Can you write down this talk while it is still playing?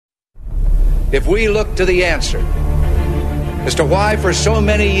if we look to the answer as to why for so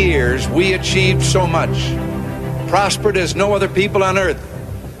many years we achieved so much, prospered as no other people on earth,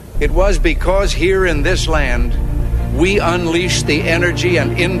 it was because here in this land we unleashed the energy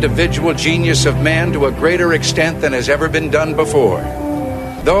and individual genius of man to a greater extent than has ever been done before.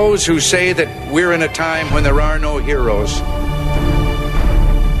 Those who say that we're in a time when there are no heroes,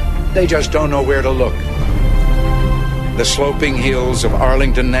 they just don't know where to look. The sloping hills of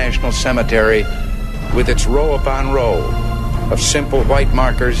Arlington National Cemetery, with its row upon row of simple white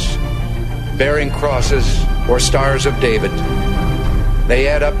markers bearing crosses or stars of David, they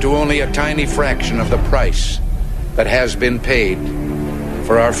add up to only a tiny fraction of the price that has been paid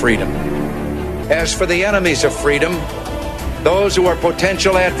for our freedom. As for the enemies of freedom, those who are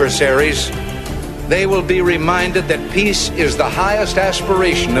potential adversaries, they will be reminded that peace is the highest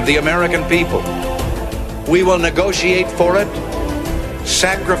aspiration of the American people. We will negotiate for it,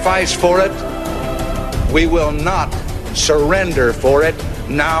 sacrifice for it. We will not surrender for it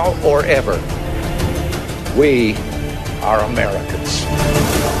now or ever. We are Americans.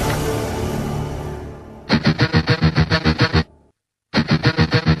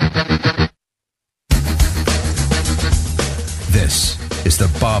 This is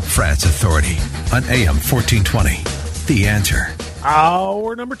the Bob Frantz Authority on AM 1420. The Answer.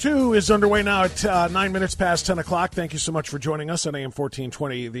 Hour number 2 is underway now at 9 minutes past 10 o'clock. Thank you so much for joining us on AM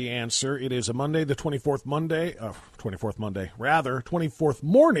 1420, The Answer. It is a Monday, the 24th morning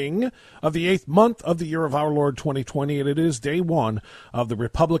of the 8th month of the year of our Lord 2020, and it is day 1 of the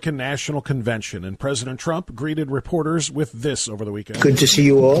Republican National Convention. And President Trump greeted reporters with this over the weekend. Good to see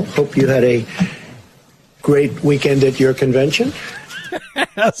you all. Hope you had a great weekend at your convention.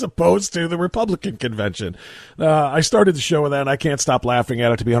 As opposed to the Republican convention. I started the show with that, and I can't stop laughing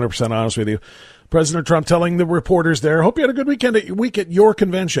at it, to be 100% honest with you. President Trump telling the reporters there, hope you had a good week at your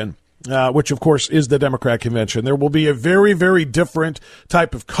convention, which, of course, is the Democrat convention. There will be a very, very different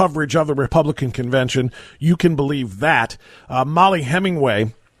type of coverage of the Republican convention. You can believe that. Molly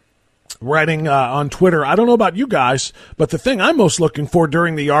Hemingway, writing on Twitter, I don't know about you guys, but the thing I'm most looking for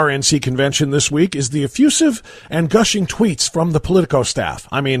during the RNC convention this week is the effusive and gushing tweets from the Politico staff.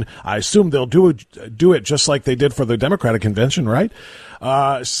 I mean, I assume they'll do it just like they did for the Democratic convention, right?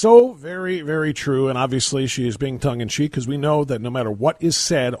 So very, very true. And obviously she is being tongue-in-cheek, because we know that no matter what is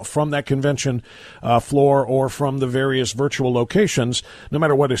said from that convention floor or from the various virtual locations, no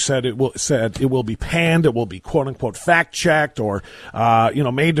matter what is said, it will be panned. It will be quote unquote fact checked or,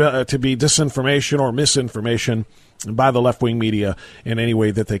 made to be disinformation or misinformation by the left-wing media in any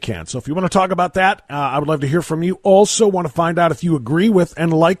way that they can. So if you want to talk about that, I would love to hear from you. Also want to find out if you agree with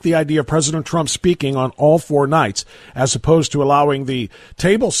and like the idea of President Trump speaking on all 4 nights, as opposed to allowing the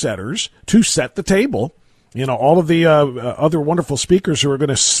table setters to set the table. You know, all of the other wonderful speakers who are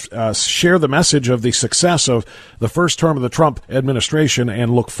going to share the message of the success of the first term of the Trump administration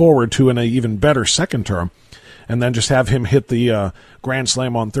and look forward to an even better second term. And then just have him hit the Grand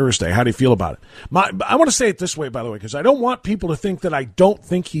Slam on Thursday. How do you feel about it? I want to say it this way, by the way, because I don't want people to think that I don't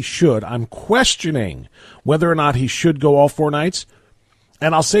think he should. I'm questioning whether or not he should go all 4 nights.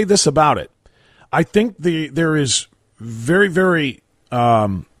 And I'll say this about it. I think there is a very,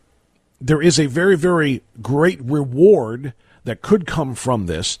 very great reward that could come from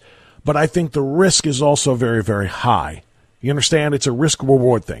this, but I think the risk is also very, very high. You understand? It's a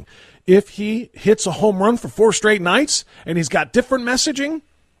risk-reward thing. If he hits a home run for 4 straight nights and he's got different messaging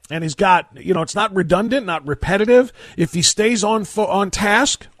and he's got, it's not redundant, not repetitive, if he stays on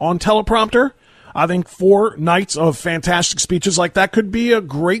task, on teleprompter, I think 4 nights of fantastic speeches like that could be a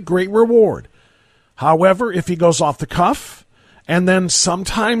great, great reward. However, if he goes off the cuff and then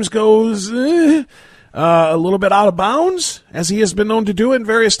sometimes goes a little bit out of bounds, as he has been known to do in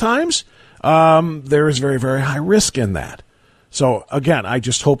various times, there is very, very high risk in that. So, again, I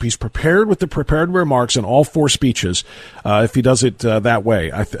just hope he's prepared with the prepared remarks in all 4 speeches. If he does it that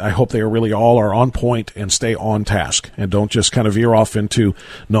way, I hope they really all are on point and stay on task and don't just kind of veer off into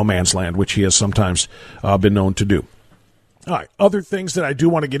no man's land, which he has sometimes been known to do. All right, other things that I do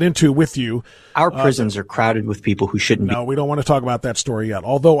want to get into with you. Our prisons are crowded with people who shouldn't be. No, we don't want to talk about that story yet,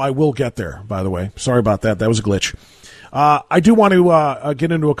 although I will get there, by the way. Sorry about that. That was a glitch. I do want to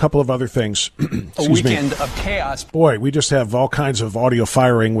get into a couple of other things. A weekend of chaos. Boy, we just have all kinds of audio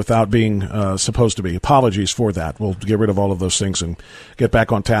firing without being supposed to be. Apologies for that. We'll get rid of all of those things and get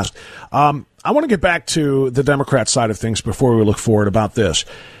back on task. I want to get back to the Democrat side of things before we look forward about this.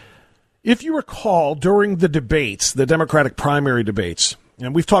 If you recall, during the debates, the Democratic primary debates,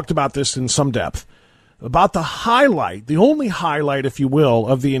 and we've talked about this in some depth, about the highlight, the only highlight, if you will,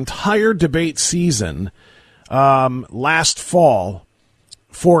 of the entire debate season last fall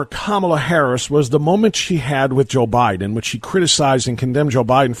for Kamala Harris was the moment she had with Joe Biden, in which she criticized and condemned Joe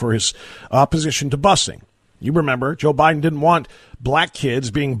Biden for his opposition to busing. You remember, Joe Biden didn't want black kids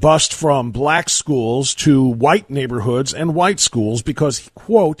being bused from black schools to white neighborhoods and white schools because,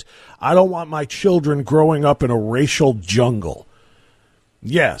 quote, I don't want my children growing up in a racial jungle.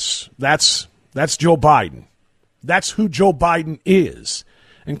 Yes, that's Joe Biden. That's who Joe Biden is.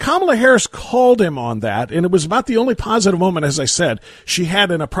 And Kamala Harris called him on that, and it was about the only positive moment, as I said, she had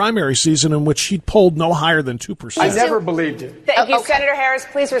in a primary season in which she polled no higher than 2%. I never believed it. Thank you. Okay. Senator Harris,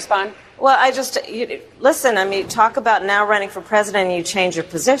 please respond. Well, listen, I mean, talk about now running for president and you change your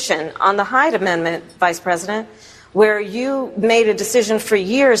position. On the Hyde Amendment, Vice President, where you made a decision for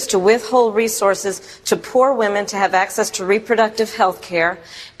years to withhold resources to poor women to have access to reproductive health care,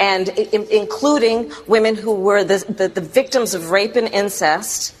 and including women who were the victims of rape and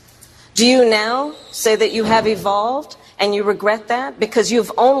incest. Do you now say that you have evolved and you regret that? Because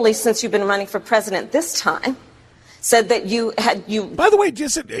you've only, since you've been running for president this time, said that you. By the way,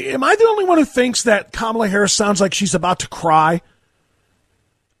 am I the only one who thinks that Kamala Harris sounds like she's about to cry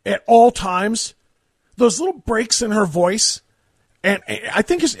at all times? Those little breaks in her voice, and I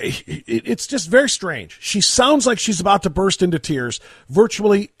think it's just very strange. She sounds like she's about to burst into tears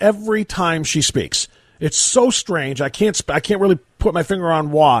virtually every time she speaks. It's so strange. I can't really put my finger on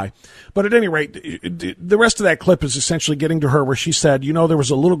why. But at any rate, the rest of that clip is essentially getting to her where she said, you know, there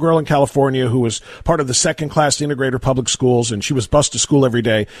was a little girl in California who was part of the second-class integrated public schools, and she was bused to school every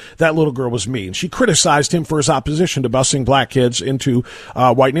day. That little girl was me. And she criticized him for his opposition to busing black kids into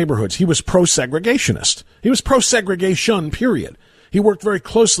white neighborhoods. He was pro-segregationist. He was pro-segregation, period. He worked very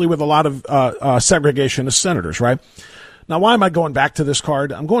closely with a lot of segregationist senators, right? Now, why am I going back to this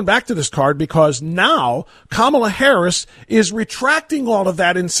card? I'm going back to this card because now Kamala Harris is retracting all of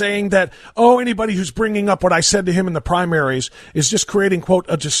that and saying that, oh, anybody who's bringing up what I said to him in the primaries is just creating, quote,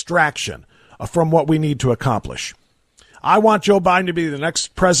 a distraction from what we need to accomplish. I want Joe Biden to be the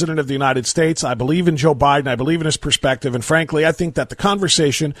next president of the United States. I believe in Joe Biden. I believe in his perspective. And frankly, I think that the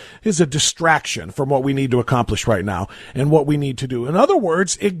conversation is a distraction from what we need to accomplish right now and what we need to do. In other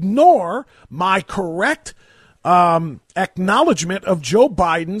words, ignore my correct acknowledgement of Joe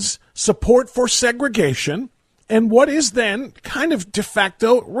Biden's support for segregation and what is then kind of de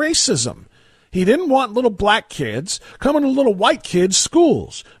facto racism. He didn't want little black kids coming to little white kids'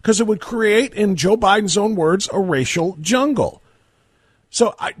 schools because it would create, in Joe Biden's own words, a racial jungle.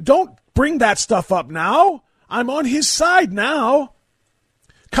 So don't bring that stuff up now. I'm on his side now.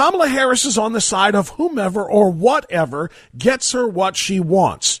 Kamala Harris is on the side of whomever or whatever gets her what she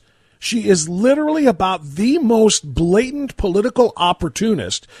wants. She is literally about the most blatant political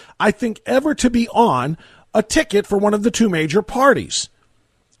opportunist I think ever to be on a ticket for one of the two major parties.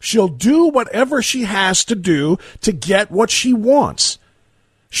 She'll do whatever she has to do to get what she wants.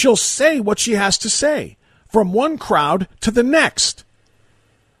 She'll say what she has to say from one crowd to the next.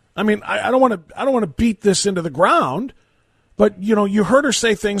 I mean, I don't want to beat this into the ground, but you know, you heard her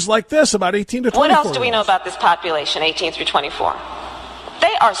say things like this about 18 to 24. What else do we know about this population, 18 through 24?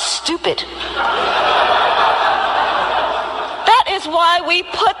 They are stupid. That is why we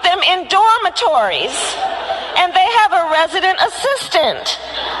put them in dormitories, and they have a resident assistant.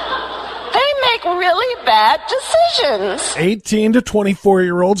 They make really bad decisions. 18 to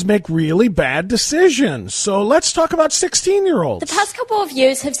 24-year-olds make really bad decisions. So let's talk about 16-year-olds. The past couple of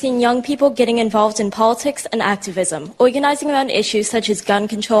years have seen young people getting involved in politics and activism, organizing around issues such as gun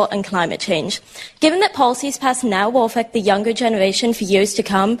control and climate change. Given that policies passed now will affect the younger generation for years to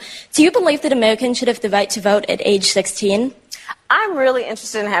come, do you believe that Americans should have the right to vote at age 16? I'm really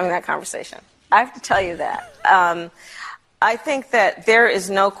interested in having that conversation. I have to tell you that. I think that there is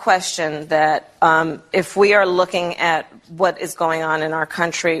no question that if we are looking at what is going on in our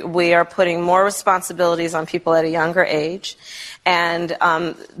country, we are putting more responsibilities on people at a younger age. And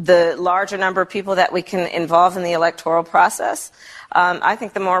the larger number of people that we can involve in the electoral process, I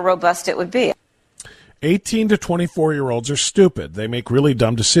think the more robust it would be. 18 to 24-year-olds are stupid. They make really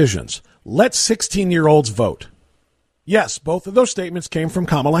dumb decisions. Let 16-year-olds vote. Yes, both of those statements came from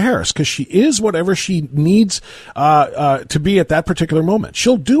Kamala Harris because she is whatever she needs to be at that particular moment.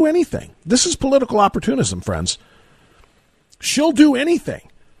 She'll do anything. This is political opportunism, friends. She'll do anything,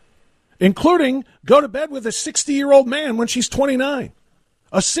 including go to bed with a 60-year-old man when she's 29.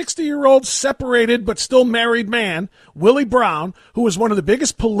 A 60-year-old separated but still married man, Willie Brown, who was one of the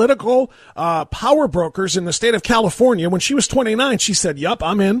biggest political power brokers in the state of California. When she was 29, she said, yup,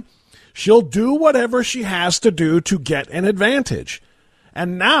 I'm in. She'll do whatever she has to do to get an advantage.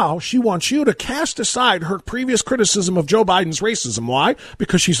 And now she wants you to cast aside her previous criticism of Joe Biden's racism. Why?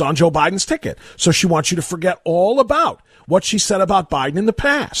 Because she's on Joe Biden's ticket. So she wants you to forget all about what she said about Biden in the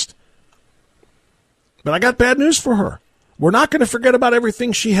past. But I got bad news for her. We're not going to forget about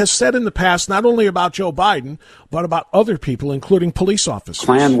everything she has said in the past, not only about Joe Biden, but about other people, including police officers.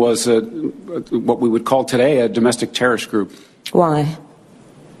 Klan was what we would call today a domestic terrorist group. Why?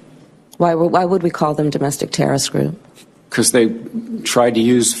 Why would we call them domestic terrorist group? Because they tried to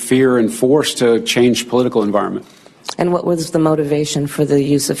use fear and force to change political environment. And what was the motivation for the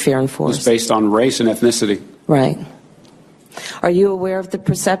use of fear and force? It was based on race and ethnicity. Right. Are you aware of the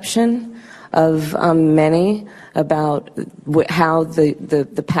perception of many about how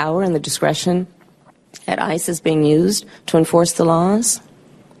the power and the discretion at ICE is being used to enforce the laws?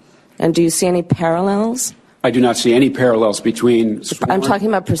 And do you see any parallels? I do not see any parallels between I'm talking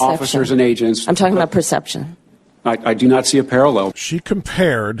about perception. Officers and agents. I'm talking about perception. I do not see a parallel. She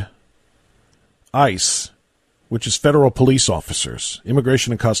compared ICE, which is federal police officers,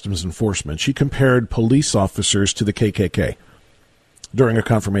 Immigration and Customs Enforcement. She compared police officers to the KKK during a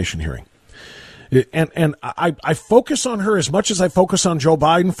confirmation hearing. And I focus on her as much as I focus on Joe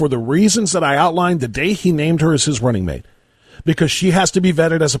Biden for the reasons that I outlined the day he named her as his running mate, because she has to be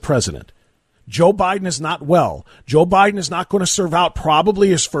vetted as a president. Joe Biden is not well. Joe Biden is not going to serve out probably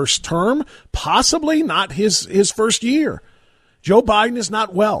his first term, possibly not his first year. Joe Biden is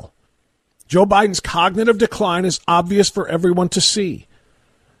not well. Joe Biden's cognitive decline is obvious for everyone to see.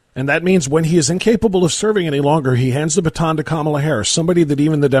 And that means when he is incapable of serving any longer, he hands the baton to Kamala Harris, somebody that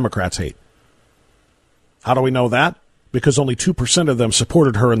even the Democrats hate. How do we know that? Because only 2% of them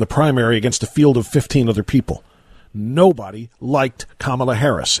supported her in the primary against a field of 15 other people. Nobody liked Kamala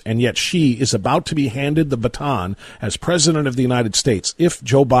Harris, and yet she is about to be handed the baton as president of the United States if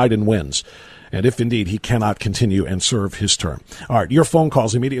Joe Biden wins, and if indeed he cannot continue and serve his term. All right, your phone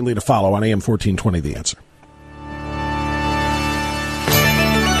calls immediately to follow on AM 1420, The Answer.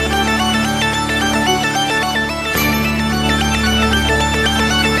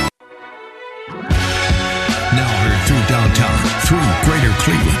 Downtown through Greater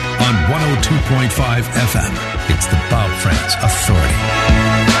Cleveland on 102.5 FM. It's the Bob France Authority.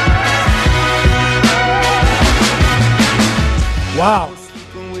 Wow.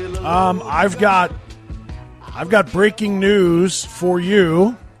 I've got breaking news for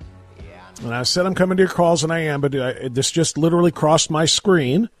you. And I said I'm coming to your calls, and I am, but this just literally crossed my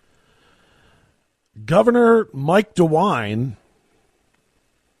screen. Governor Mike DeWine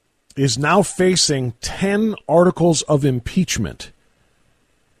is now facing 10 articles of impeachment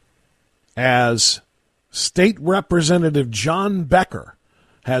as State Representative John Becker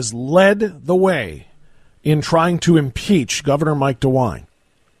has led the way in trying to impeach Governor Mike DeWine.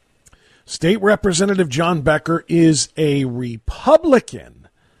 State Representative John Becker is a Republican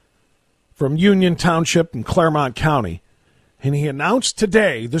from Union Township in Claremont County, and he announced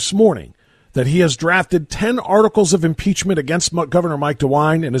this morning, that he has drafted 10 articles of impeachment against Governor Mike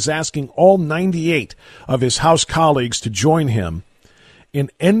DeWine and is asking all 98 of his House colleagues to join him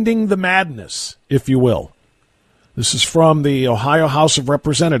in ending the madness, if you will. This is from the Ohio House of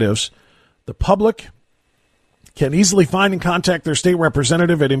Representatives. The public can easily find and contact their state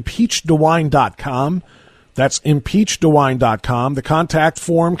representative at impeachdewine.com. That's impeachdewine.com. The contact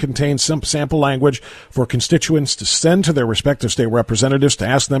form contains some sample language for constituents to send to their respective state representatives to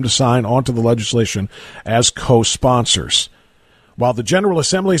ask them to sign onto the legislation as co-sponsors. While the General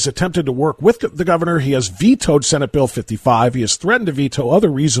Assembly has attempted to work with the governor, he has vetoed Senate Bill 55. He has threatened to veto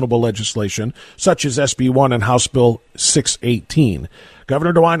other reasonable legislation, such as SB 1 and House Bill 618.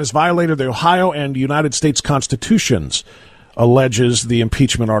 Governor DeWine has violated the Ohio and United States constitutions, alleges the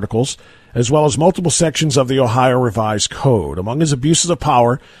impeachment articles, as well as multiple sections of the Ohio Revised Code. Among his abuses of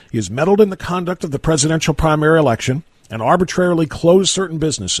power, he has meddled in the conduct of the presidential primary election and arbitrarily closed certain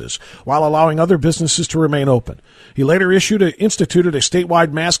businesses while allowing other businesses to remain open. He later instituted a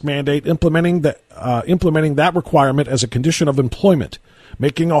statewide mask mandate, implementing that requirement as a condition of employment,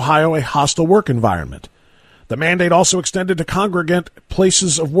 making Ohio a hostile work environment. The mandate also extended to congregant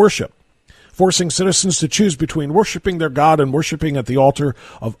places of worship, forcing citizens to choose between worshiping their God and worshiping at the altar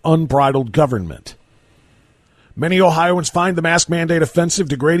of unbridled government. Many Ohioans find the mask mandate offensive,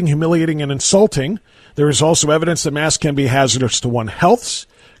 degrading, humiliating, and insulting. There is also evidence that masks can be hazardous to one's health.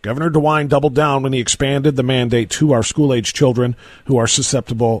 Governor DeWine doubled down when he expanded the mandate to our school-age children who are less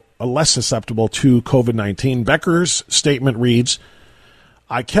susceptible to COVID-19. Becker's statement reads,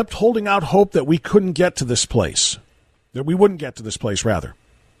 "I kept holding out hope that we wouldn't get to this place, rather.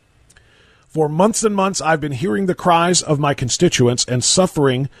 For months and months, I've been hearing the cries of my constituents and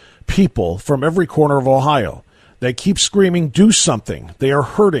suffering people from every corner of Ohio. They keep screaming, do something. They are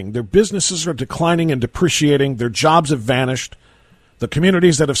hurting. Their businesses are declining and depreciating. Their jobs have vanished. The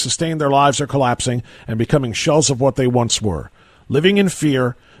communities that have sustained their lives are collapsing and becoming shells of what they once were. Living in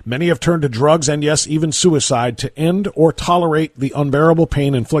fear, many have turned to drugs and, yes, even suicide to end or tolerate the unbearable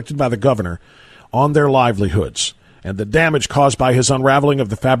pain inflicted by the governor on their livelihoods and the damage caused by his unraveling of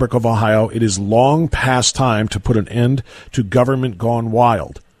the fabric of Ohio. It is long past time to put an end to government gone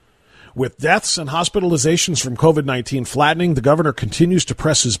wild. With deaths and hospitalizations from COVID-19 flattening, the governor continues to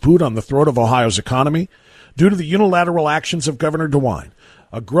press his boot on the throat of Ohio's economy. Due to the unilateral actions of Governor DeWine,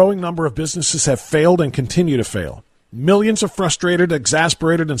 a growing number of businesses have failed and continue to fail. Millions of frustrated,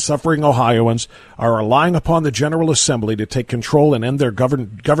 exasperated, and suffering Ohioans are relying upon the General Assembly to take control and end their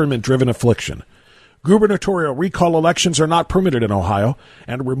government-driven affliction. Gubernatorial recall elections are not permitted in Ohio,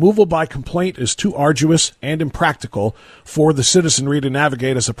 and removal by complaint is too arduous and impractical for the citizenry to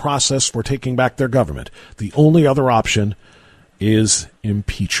navigate as a process for taking back their government. The only other option is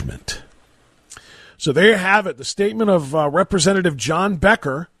impeachment. So there you have it, the statement of Representative John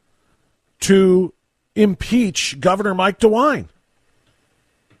Becker to impeach Governor Mike DeWine.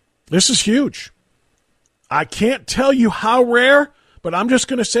 This is huge. I can't tell you how rare, but I'm just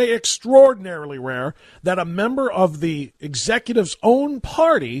going to say extraordinarily rare, that a member of the executive's own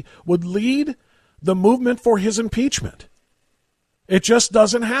party would lead the movement for his impeachment. It just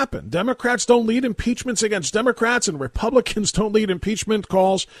doesn't happen. Democrats don't lead impeachments against Democrats, and Republicans don't lead impeachment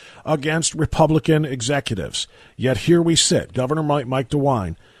calls against Republican executives. Yet here we sit, Governor Mike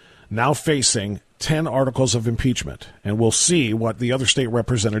DeWine, now facing 10 articles of impeachment, and we'll see what the other state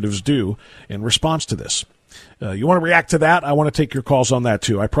representatives do in response to this. You want to react to that? I want to take your calls on that,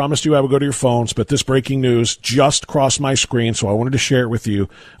 too. I promised you I would go to your phones, but this breaking news just crossed my screen, so I wanted to share it with you.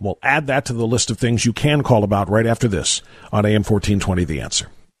 We'll add that to the list of things you can call about right after this on AM 1420, The Answer.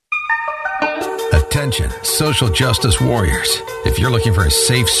 Attention, social justice warriors. If you're looking for a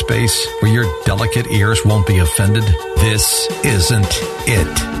safe space where your delicate ears won't be offended, this isn't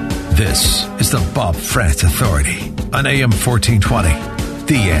it. This is the Bob Frantz Authority on AM 1420,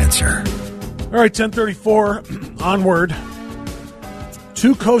 The Answer. All right, 1034, onward.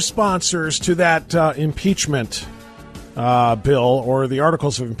 Two co-sponsors to that impeachment bill, or the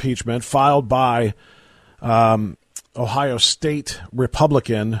articles of impeachment, filed by Ohio State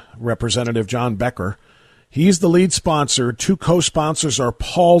Republican Representative John Becker. He's the lead sponsor. Two co-sponsors are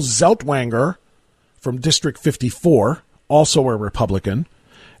Paul Zeltwanger from District 54, also a Republican,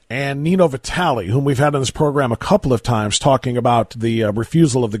 and Nino Vitale, whom we've had on this program a couple of times, talking about the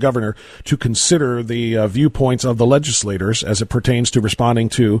refusal of the governor to consider the viewpoints of the legislators as it pertains to responding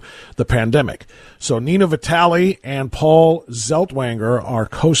to the pandemic. So Nino Vitale and Paul Zeltwanger are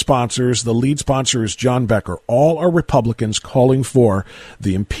co-sponsors. The lead sponsor is John Becker. All are Republicans calling for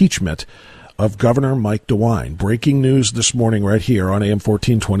the impeachment of Governor Mike DeWine. Breaking news this morning right here on AM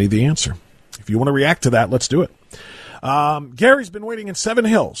 1420, The Answer. If you want to react to that, let's do it. Gary's been waiting in Seven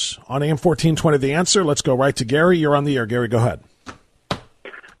Hills on AM 1420, The Answer. Let's go right to Gary. You're on the air. Gary, go ahead.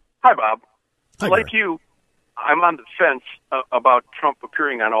 Hi, Bob. Hi, like Gary. you, I'm on the fence about Trump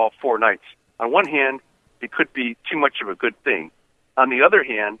appearing on all four nights. On one hand, it could be too much of a good thing. On the other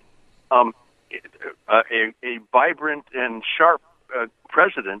hand, a vibrant and sharp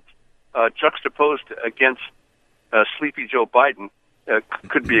president juxtaposed against sleepy Joe Biden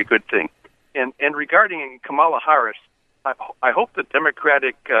could be a good thing. And regarding Kamala Harris, I hope the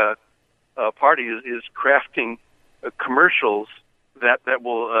Democratic Party is crafting commercials that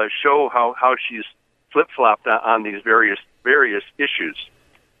will show how she's flip-flopped on these various issues.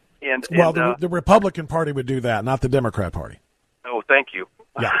 The Republican Party would do that, not the Democrat Party. Oh, thank you.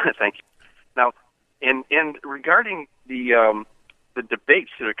 Yeah. Thank you. Now, and regarding the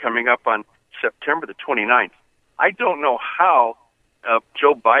debates that are coming up on September the 29th, I don't know how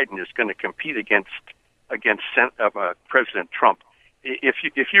Joe Biden is going to compete against President Trump. If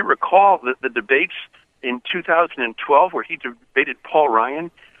you recall the debates in 2012 where he debated Paul Ryan,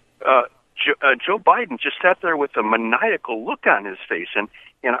 Joe Biden just sat there with a maniacal look on his face, and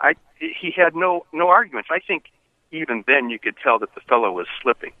he had no arguments. I think even then you could tell that the fellow was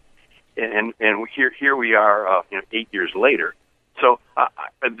slipping, and here we are 8 years later. So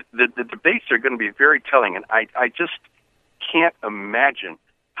the debates are going to be very telling, and I just can't imagine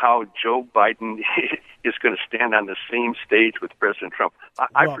how Joe Biden is going to stand on the same stage with President Trump.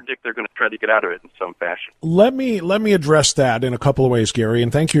 I predict they're going to try to get out of it in some fashion. Let me address that in a couple of ways, Gary,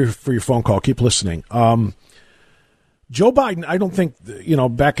 and thank you for your phone call. Keep listening. Joe Biden, I don't think,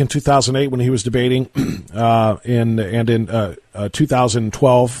 back in 2008 when he was debating in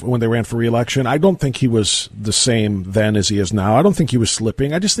 2012 when they ran for re-election, I don't think he was the same then as he is now. I don't think he was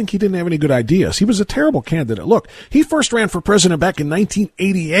slipping. I just think he didn't have any good ideas. He was a terrible candidate. Look, he first ran for president back in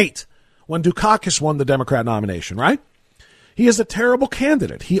 1988 when Dukakis won the Democrat nomination, right? He is a terrible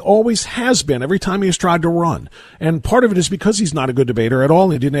candidate. He always has been every time he has tried to run. And part of it is because he's not a good debater at all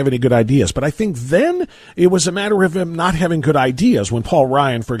and he didn't have any good ideas. But I think then it was a matter of him not having good ideas when Paul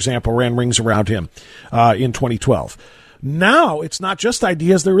Ryan, for example, ran rings around him in 2012. Now it's not just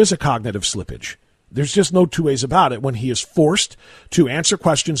ideas. There is a cognitive slippage. There's just no two ways about it when he is forced to answer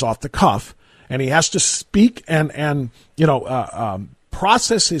questions off the cuff and he has to speak and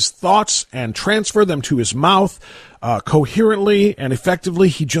process his thoughts and transfer them to his mouth coherently and effectively.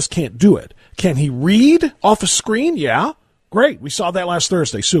 He just can't do it. Can he read off a screen? Yeah. Great. We saw that last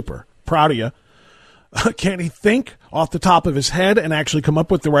Thursday. Super. Proud of you. Can he think off the top of his head and actually come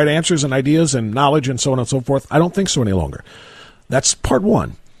up with the right answers and ideas and knowledge and so on and so forth? I don't think so any longer. That's part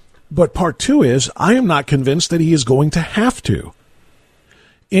one. But part two is I am not convinced that he is going to have to.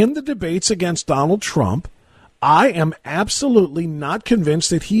 In the debates against Donald Trump, I am absolutely not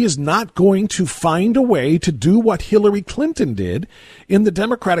convinced that he is not going to find a way to do what Hillary Clinton did in the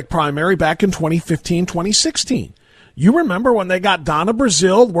Democratic primary back in 2015, 2016. You remember when they got Donna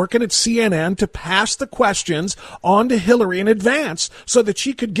Brazile working at CNN to pass the questions on to Hillary in advance so that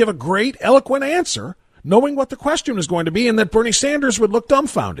she could give a great, eloquent answer, knowing what the question was going to be, and that Bernie Sanders would look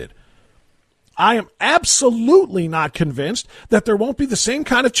dumbfounded. I am absolutely not convinced that there won't be the same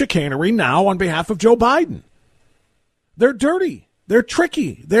kind of chicanery now on behalf of Joe Biden. They're dirty. They're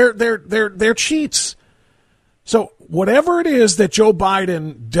tricky. They're cheats. So whatever it is that Joe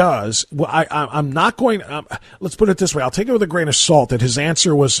Biden does, I'm not going. Let's put it this way: I'll take it with a grain of salt that his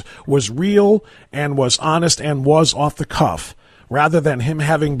answer was real and was honest and was off the cuff, rather than him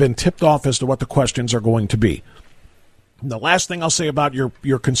having been tipped off as to what the questions are going to be. The last thing I'll say about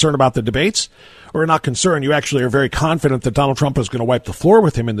your concern about the debates, or not concern, you actually are very confident that Donald Trump is going to wipe the floor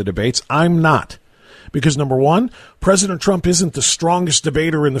with him in the debates. I'm not. Because, number one, President Trump isn't the strongest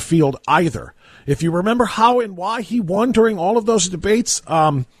debater in the field either. If you remember how and why he won during all of those debates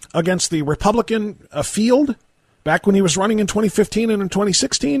against the Republican field back when he was running in 2015 and in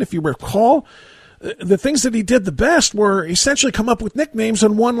 2016, if you recall, the things that he did the best were essentially come up with nicknames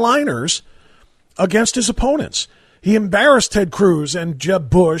and one-liners against his opponents. He embarrassed Ted Cruz and Jeb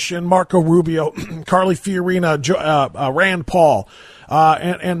Bush and Marco Rubio, Carly Fiorina, Rand Paul,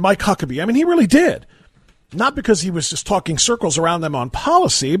 and Mike Huckabee. I mean, he really did. Not because he was just talking circles around them on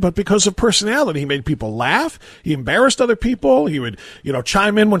policy, but because of personality. He made people laugh. He embarrassed other people. He would,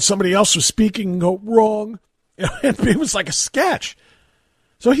 chime in when somebody else was speaking and go, wrong. And it was like a sketch.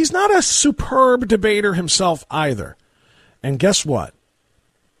 So he's not a superb debater himself either. And guess what?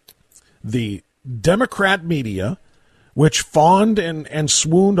 The Democrat media, which fawned and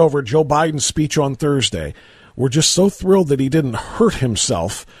swooned over Joe Biden's speech on Thursday, were just so thrilled that he didn't hurt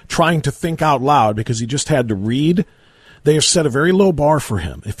himself trying to think out loud because he just had to read. They have set a very low bar for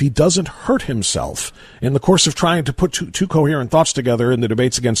him. If he doesn't hurt himself in the course of trying to put two coherent thoughts together in the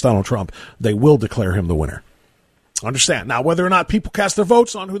debates against Donald Trump, they will declare him the winner. Understand? Now, whether or not people cast their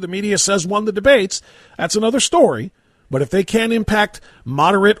votes on who the media says won the debates, that's another story. But if they can impact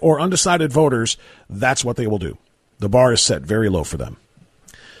moderate or undecided voters, that's what they will do. The bar is set very low for them.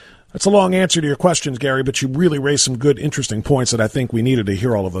 That's a long answer to your questions, Gary, but you really raised some good, interesting points that I think we needed to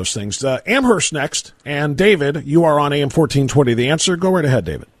hear all of those things. Amherst next, and David, you are on AM 1420. The Answer. Go right ahead,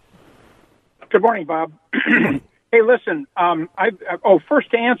 David. Good morning, Bob. Hey, listen.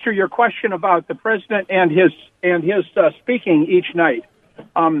 First to answer your question about the president and his speaking each night.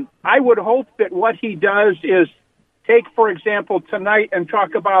 I would hope that what he does is take, for example, tonight and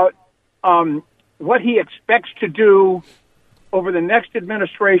talk about what he expects to do over the next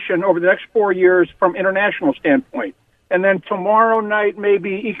administration, over the next 4 years from international standpoint. And then tomorrow night,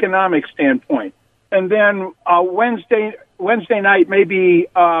 maybe economic standpoint. And then Wednesday night, maybe,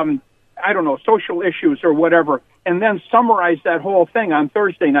 social issues or whatever. And then summarize that whole thing on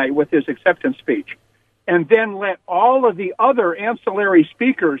Thursday night with his acceptance speech. And then let all of the other ancillary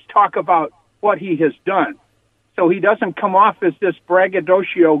speakers talk about what he has done. So he doesn't come off as this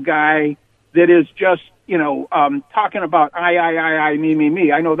braggadocio guy that is just, talking about I,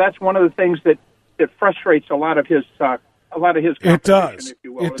 me. I know that's one of the things that frustrates a lot of his It does.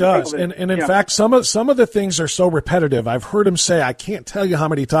 It does. And in fact, some of the things are so repetitive. I've heard him say, I can't tell you how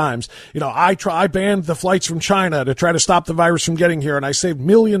many times, I banned the flights from China to try to stop the virus from getting here, and I saved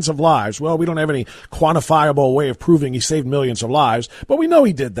millions of lives. Well, we don't have any quantifiable way of proving he saved millions of lives, but we know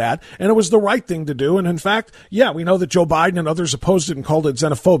he did that, and it was the right thing to do. And in fact, we know that Joe Biden and others opposed it and called it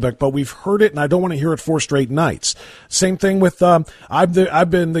xenophobic, but we've heard it, and I don't want to hear it 4 straight nights. Same thing with, I've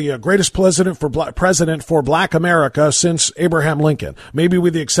been the greatest president for Black America since Abraham Lincoln. Maybe we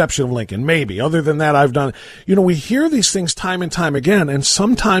with the exception of Lincoln, maybe. Other than that, I've done, we hear these things time and time again, and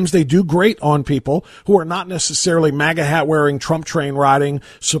sometimes they do great on people who are not necessarily MAGA hat wearing, Trump train riding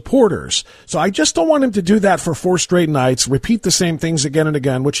supporters. So I just don't want him to do that for 4 straight nights, repeat the same things again and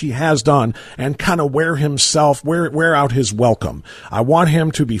again, which he has done, and kind of wear out his welcome. I want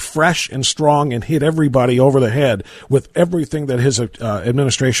him to be fresh and strong and hit everybody over the head with everything that his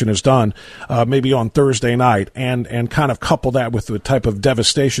administration has done, maybe on Thursday night, and kind of couple that with the type of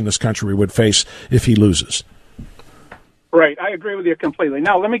devastation this country would face if he loses. Right. I agree with you completely.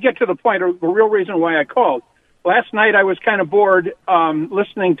 Now, let me get to the point, or the real reason why I called. Last night I was kind of bored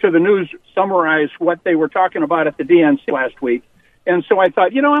listening to the news summarize what they were talking about at the DNC last week. And so I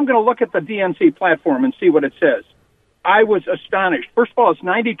thought, I'm going to look at the DNC platform and see what it says. I was astonished. First of all, it's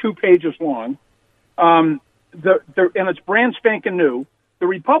 92 pages long, and it's brand spanking new. The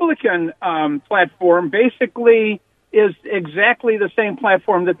Republican platform basically is exactly the same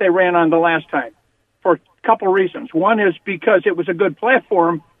platform that they ran on the last time for a couple of reasons. One is because it was a good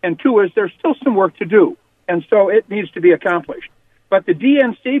platform, and 2 is there's still some work to do, and so it needs to be accomplished. But the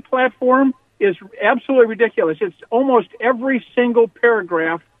DNC platform is absolutely ridiculous. It's almost every single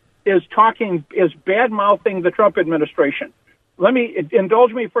paragraph is bad-mouthing the Trump administration.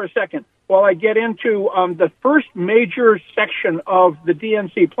 Indulge me for a second while I get into the first major section of the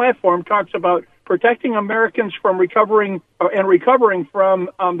DNC platform talks about protecting Americans from recovering from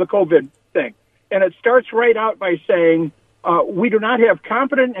the COVID thing. And it starts right out by saying, we do not have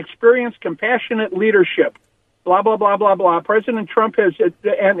competent, experienced, compassionate leadership. Blah, blah, blah, blah, blah. President Trump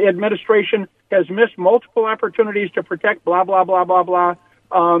and administration has missed multiple opportunities to protect blah, blah, blah, blah, blah.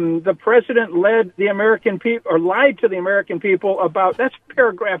 The president lied to the American people about, that's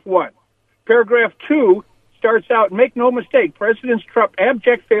paragraph 1. Paragraph 2 starts out, make no mistake, President Trump,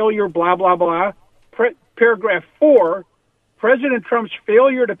 abject failure, blah, blah, blah. Paragraph 4, President Trump's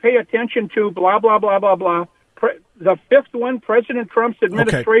failure to pay attention to blah, blah, blah, blah, blah. The 5th one, President Trump's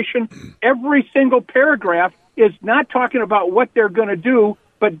administration, every single paragraph is not talking about what they're going to do,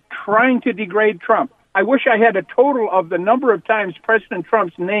 but trying to degrade Trump. I wish I had a total of the number of times President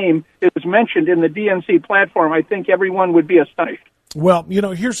Trump's name is mentioned in the DNC platform. I think everyone would be astonished. Well,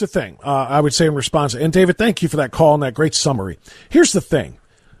 here's the thing. I would say in response, and David, thank you for that call and that great summary. Here's the thing.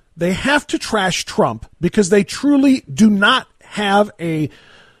 They have to trash Trump because they truly do not have a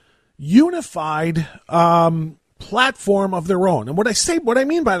unified platform of their own. And what I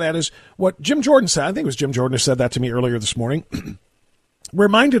mean by that is what Jim Jordan said. I think it was Jim Jordan who said that to me earlier this morning.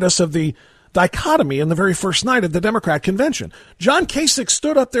 Reminded us of the dichotomy in the very first night of the Democrat convention. John Kasich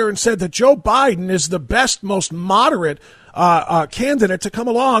stood up there and said that Joe Biden is the best, most moderate candidate to come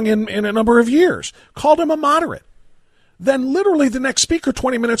along in a number of years. Called him a moderate. Then literally the next speaker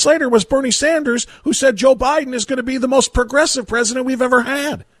 20 minutes later was Bernie Sanders, who said Joe Biden is going to be the most progressive president we've ever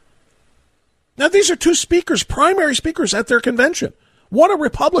had. Now, these are 2 speakers, primary speakers at their convention. One a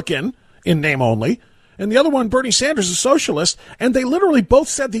Republican, in name only, and the other one, Bernie Sanders, a socialist, and they literally both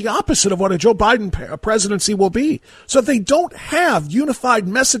said the opposite of what a Joe Biden presidency will be. So they don't have unified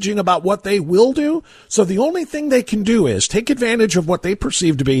messaging about what they will do. So the only thing they can do is take advantage of what they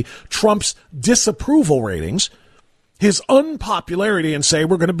perceive to be Trump's disapproval ratings, his unpopularity, and say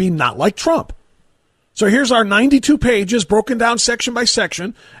we're going to be not like Trump. So here's our 92 pages broken down section by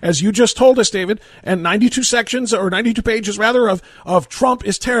section, as you just told us, David, and 92 sections, or 92 pages rather, of Trump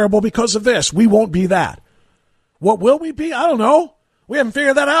is terrible because of this. We won't be that. What will we be? I don't know. We haven't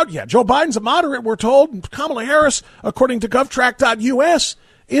figured that out yet. Joe Biden's a moderate, we're told. Kamala Harris, according to govtrack.us,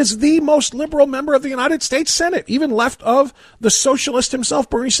 is the most liberal member of the United States Senate, even left of the socialist himself,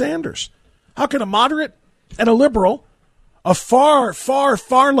 Bernie Sanders. How can a moderate and a liberal, a far, far,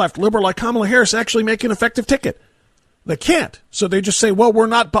 far left liberal like Kamala Harris, actually make an effective ticket? They can't. So they just say, well, we're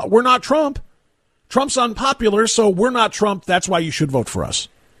not Trump. Trump's unpopular, so we're not Trump. That's why you should vote for us.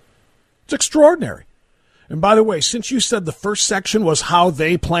 It's extraordinary. And by the way, since you said the first section was how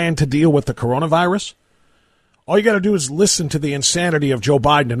they plan to deal with the coronavirus, all you got to do is listen to the insanity of Joe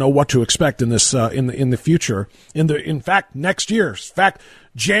Biden to know what to expect in this in the future. In fact, next year. In fact,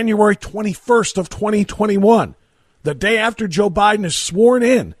 January 21st of 2021. The day after Joe Biden is sworn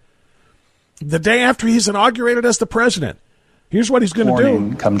in, the day after he's inaugurated as the president, here's what he's going to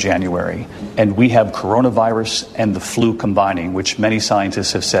do. Come January, and we have coronavirus and the flu combining, which many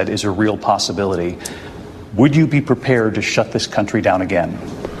scientists have said is a real possibility. Would you be prepared to shut this country down again?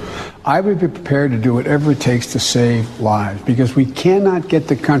 I would be prepared to do whatever it takes to save lives, because we cannot get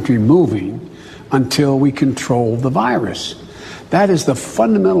the country moving until we control the virus. That is the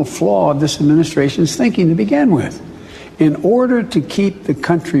fundamental flaw of this administration's thinking to begin with. In order to keep the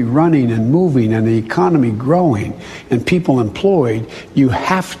country running and moving and the economy growing and people employed, you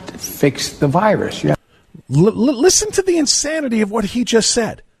have to fix the virus. Listen to the insanity of what he just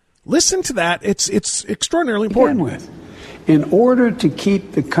said. Listen to that. It's extraordinarily important. In order to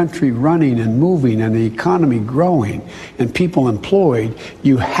keep the country running and moving and the economy growing and people employed,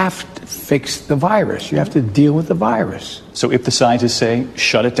 you have to fix the virus. You have to deal with the virus. So if the scientists say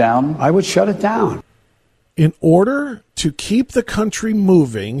shut it down? I would shut it down. In order to keep the country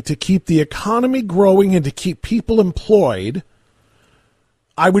moving, to keep the economy growing, and to keep people employed,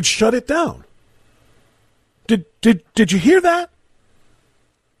 I would shut it down. Did you hear that?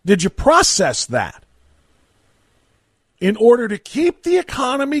 Did you process that? In order to keep the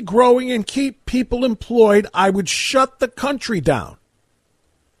economy growing and keep people employed, I would shut the country down.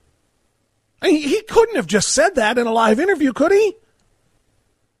 I mean, he couldn't have just said that in a live interview, could he?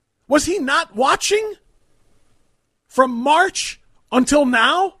 Was he not watching from March until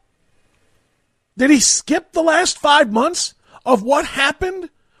now? Did he skip the last 5 months of what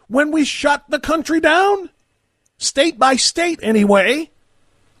happened when we shut the country down? State by state, anyway.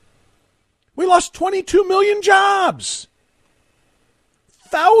 We lost 22 million jobs.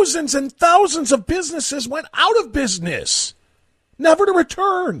 Thousands and thousands of businesses went out of business, never to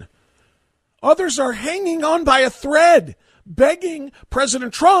return. Others are hanging on by a thread, begging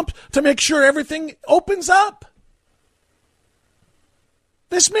President Trump to make sure everything opens up.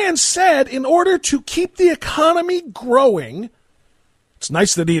 This man said in order to keep the economy growing, it's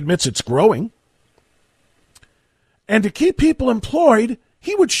nice that he admits it's growing, and to keep people employed,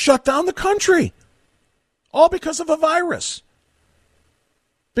 he would shut down the country. All because of a virus.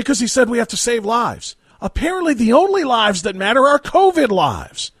 Because he said we have to save lives. Apparently the only lives that matter are COVID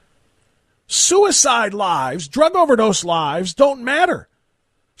lives. Suicide lives, drug overdose lives don't matter.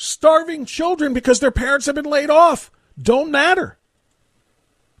 Starving children because their parents have been laid off don't matter.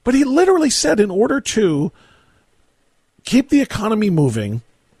 But he literally said in order to keep the economy moving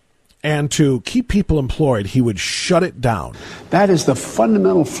and to keep people employed, he would shut it down. That is the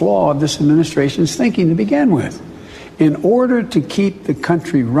fundamental flaw of this administration's thinking to begin with. In order to keep the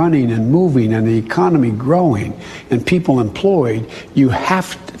country running and moving and the economy growing and people employed, you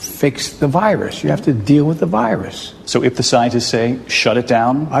have to fix the virus. You have to deal with the virus. So if the scientists say shut it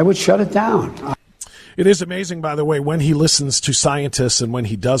down? I would shut it down. It is amazing, by the way, when he listens to scientists and when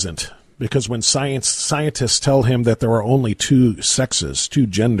he doesn't. Because when scientists tell him that there are only two sexes, two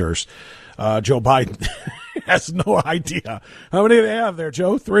genders, Joe Biden has no idea. How many do they have there,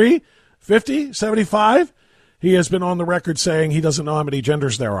 Joe? 3? 50? 75? He has been on the record saying he doesn't know how many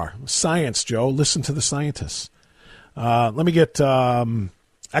genders there are. Science, Joe. Listen to the scientists. Let me get,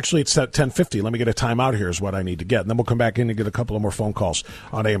 actually it's at 10:50. Let me get a timeout here is what I need to get. And then we'll come back in and get a couple of more phone calls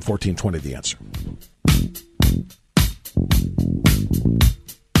on AM 1420, The Answer.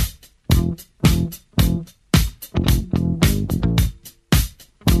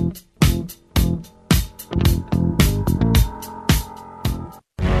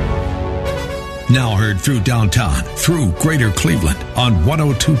 Now heard through downtown, through Greater Cleveland on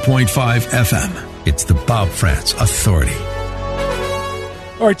 102.5 FM. It's the Bob Frantz Authority.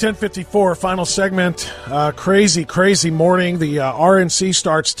 All right, 10:54, final segment. Crazy morning. The RNC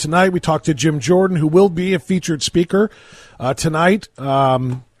starts tonight. We talked to Jim Jordan, who will be a featured speaker tonight.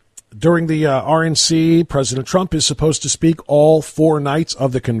 During the RNC, President Trump is supposed to speak all 4 nights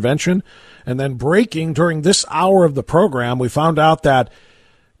of the convention. And then breaking during this hour of the program, we found out that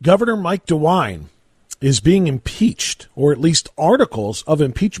Governor Mike DeWine is being impeached, or at least articles of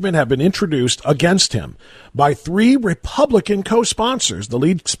impeachment have been introduced against him by 3 Republican co-sponsors. The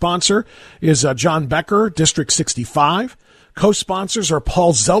lead sponsor is John Becker, District 65. Co-sponsors are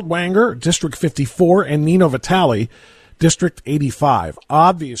Paul Zeltwanger, District 54, and Nino Vitale, District 85.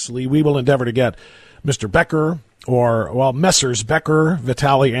 Obviously, we will endeavor to get Mr. Becker, Messrs. Becker,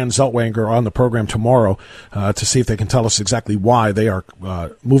 Vitale, and Zeltwanger on the program tomorrow to see if they can tell us exactly why they are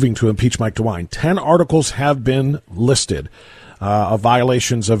moving to impeach Mike DeWine. 10 articles have been listed of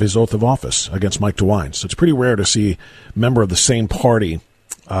violations of his oath of office against Mike DeWine. So it's pretty rare to see a member of the same party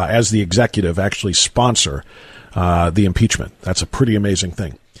as the executive actually sponsor the impeachment. That's a pretty amazing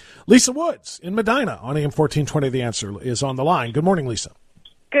thing. Lisa Woods in Medina on AM 1420, The Answer, is on the line. Good morning, Lisa.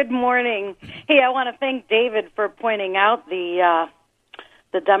 Good morning. Hey, I want to thank David for pointing out the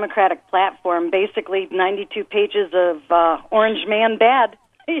Democratic platform. Basically, 92 pages of Orange Man bad.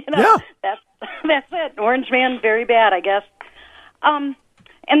 Yeah. That's it. Orange Man very bad, I guess. And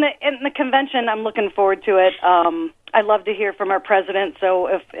the convention, I'm looking forward to it. I love to hear from our president. So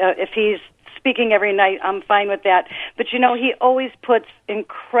if he's speaking every night, I'm fine with that. But he always puts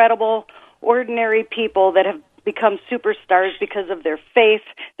incredible, ordinary people that have become superstars because of their faith,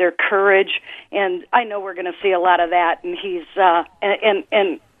 their courage, and I know we're going to see a lot of that, and he's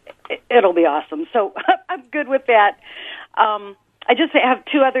and it'll be awesome. So I'm good with that. I just have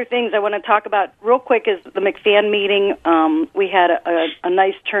two other things I want to talk about real quick. Is the McFan meeting. We had a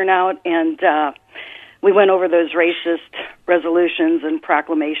nice turnout, and we went over those racist resolutions and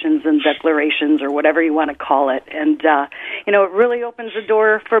proclamations and declarations, or whatever you want to call it. And, it really opens the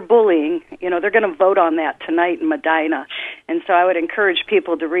door for bullying. They're going to vote on that tonight in Medina. And so I would encourage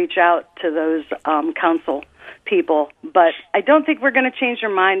people to reach out to those council people. But I don't think we're going to change their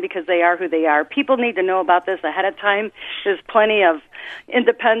mind because they are who they are. People need to know about this ahead of time. There's plenty of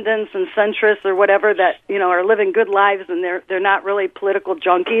independents and centrists or whatever that, are living good lives, and they're not really political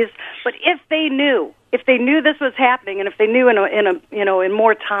junkies. But if they knew this was happening, and if they knew in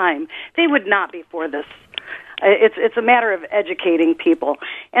more time, they would not be for this. It's a matter of educating people.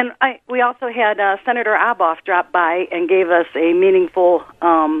 And we also had Senator Abboff drop by and gave us a meaningful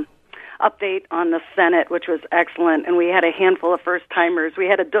update on the Senate, which was excellent. And we had a handful of first-timers. We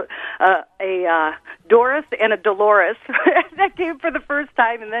had a Doris and a Dolores that came for the first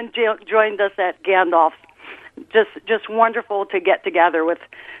time, and then joined us at Gandalf's. Just wonderful to get together with,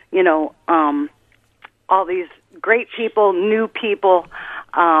 all these great people, new people,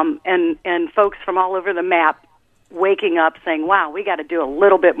 and folks from all over the map waking up saying, wow, we got to do a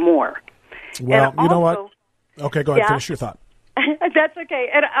little bit more. Well, you know what? Okay, go ahead. Finish your thought. That's okay.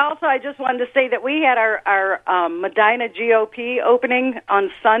 And also, I just wanted to say that we had our Medina GOP opening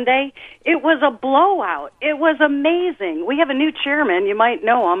on Sunday. It was a blowout. It was amazing. We have a new chairman. You might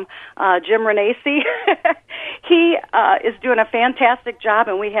know him, Jim Renacci. He is doing a fantastic job,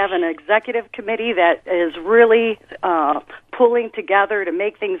 and we have an executive committee that is really pulling together to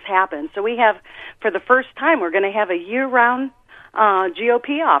make things happen. So we have, for the first time, we're going to have a year-round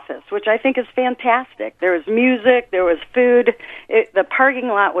GOP office, which I think is fantastic. There was music, there was food. The parking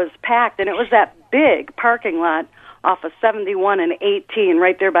lot was packed, and it was that big parking lot off of 71 and 18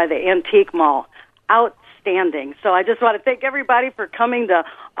 right there by the Antique Mall. Outstanding. So I just want to thank everybody for coming to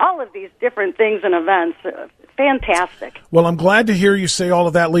all of these different things and events. Fantastic. Well, I'm glad to hear you say all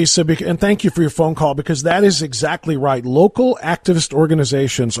of that, Lisa, and thank you for your phone call, because that is exactly right. Local activist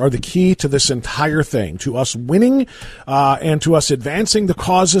organizations are the key to this entire thing, to us winning and to us advancing the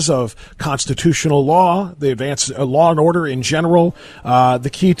causes of constitutional law, the advance law and order in general, the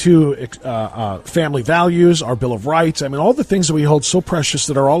key to family values, our Bill of Rights. I mean, all the things that we hold so precious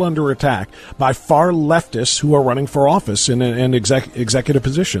that are all under attack by far leftists who are running for office in executive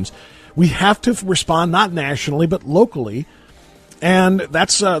positions. We have to respond not nationally but locally, and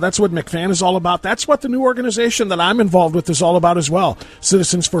that's what McFan is all about. That's what the new organization that I'm involved with is all about as well,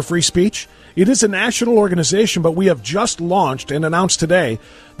 Citizens for Free Speech. It is a national organization, but we have just launched and announced today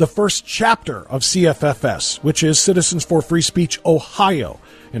the first chapter of CFFS, which is Citizens for Free Speech Ohio.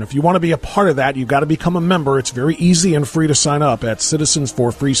 And if you want to be a part of that, you've got to become a member. It's very easy and free to sign up at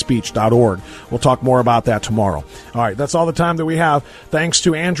citizensforfreespeech.org. We'll talk more about that tomorrow. All right, that's all the time that we have. Thanks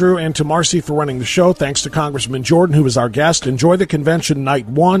to Andrew and to Marcy for running the show. Thanks to Congressman Jordan, who was our guest. Enjoy the convention night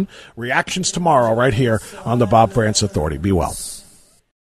one. Reactions tomorrow right here on the Bob Frantz Authority. Be well.